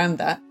required around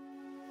that.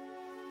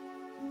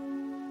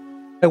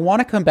 I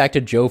want to come back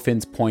to Joe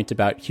Finn's point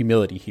about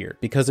humility here,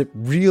 because it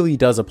really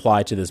does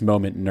apply to this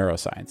moment in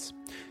neuroscience.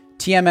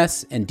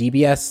 TMS and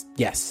DBS,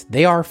 yes,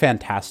 they are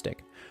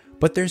fantastic.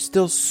 But there's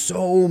still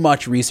so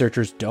much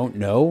researchers don't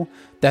know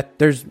that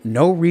there's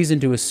no reason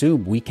to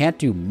assume we can't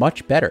do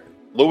much better.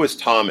 Lewis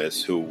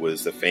Thomas, who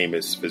was the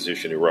famous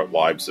physician who wrote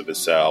Lives of a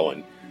Cell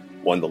and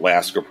won the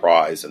Lasker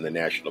Prize and the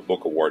National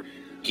Book Award,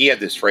 he had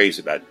this phrase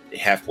about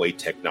halfway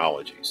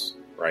technologies,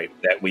 right?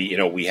 That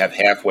we have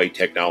halfway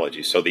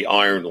technology. So the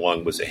iron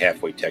lung was a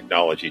halfway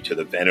technology to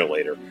the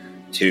ventilator,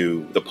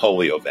 to the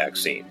polio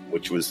vaccine,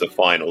 which was the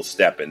final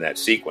step in that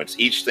sequence.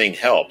 Each thing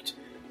helped,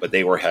 but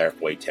they were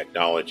halfway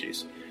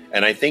technologies.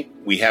 And I think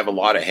we have a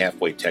lot of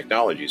halfway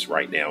technologies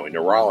right now in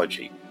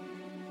neurology.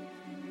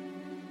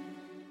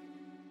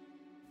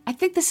 I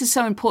think this is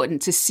so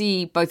important to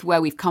see both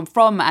where we've come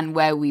from and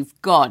where we've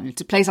gone,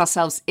 to place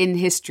ourselves in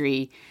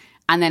history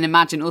and then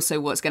imagine also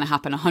what's going to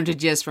happen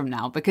 100 years from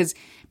now. Because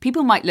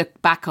people might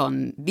look back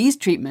on these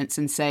treatments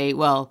and say,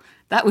 well,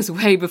 that was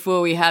way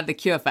before we had the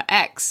cure for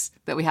X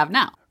that we have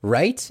now.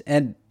 Right?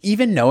 And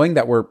even knowing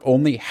that we're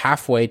only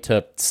halfway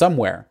to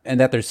somewhere and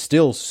that there's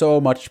still so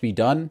much to be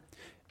done,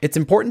 it's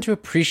important to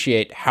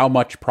appreciate how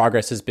much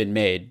progress has been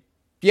made.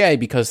 Yay,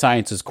 because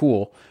science is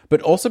cool,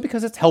 but also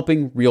because it's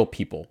helping real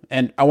people.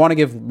 And I want to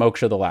give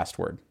Moksha the last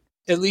word.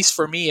 At least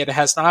for me, it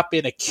has not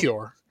been a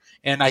cure.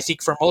 And I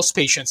think for most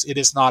patients, it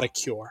is not a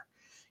cure.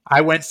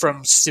 I went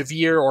from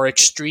severe or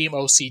extreme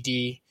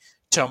OCD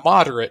to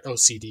moderate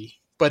OCD,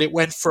 but it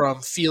went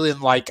from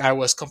feeling like I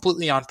was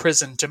completely on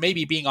prison to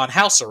maybe being on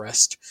house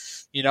arrest,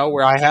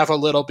 where I have a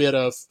little bit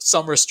of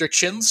some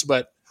restrictions,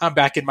 but I'm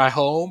back in my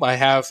home. I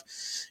have,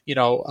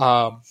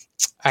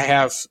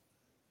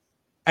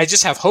 I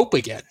just have hope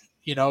again.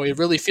 It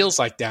really feels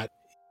like that.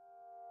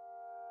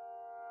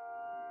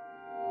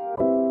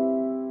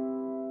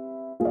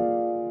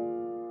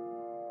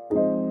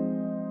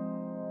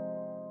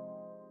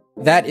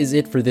 That is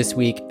it for this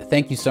week.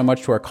 Thank you so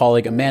much to our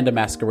colleague Amanda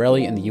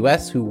Mascarelli in the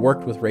US, who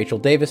worked with Rachel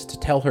Davis to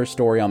tell her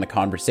story on The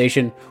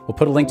Conversation. We'll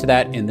put a link to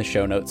that in the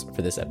show notes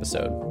for this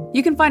episode.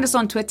 You can find us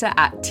on Twitter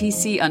at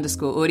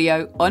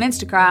TC_audio, on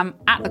Instagram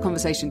at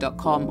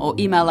theconversation.com, or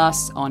email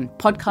us on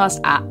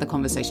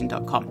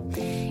podcast@theconversation.com.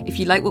 If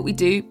you like what we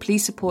do,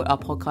 please support our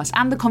podcast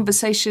and The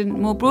Conversation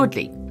more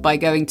broadly by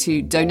going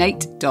to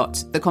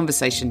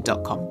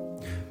donate.theconversation.com.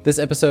 This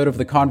episode of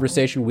The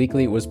Conversation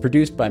Weekly was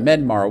produced by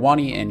Med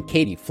Marawani and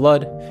Katie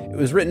Flood. It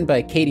was written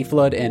by Katie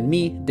Flood and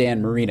me,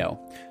 Dan Marino.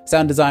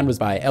 Sound design was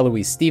by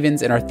Eloise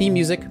Stevens, and our theme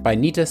music by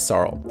Nita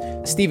Sarl.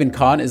 Stephen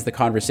Kahn is The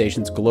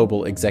Conversation's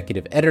global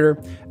executive editor.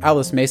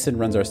 Alice Mason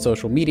runs our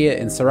social media,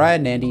 and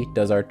Soraya Nandi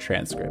does our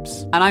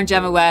transcripts. And I'm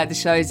Gemma Ware, the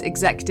show's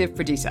executive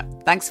producer.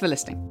 Thanks for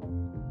listening.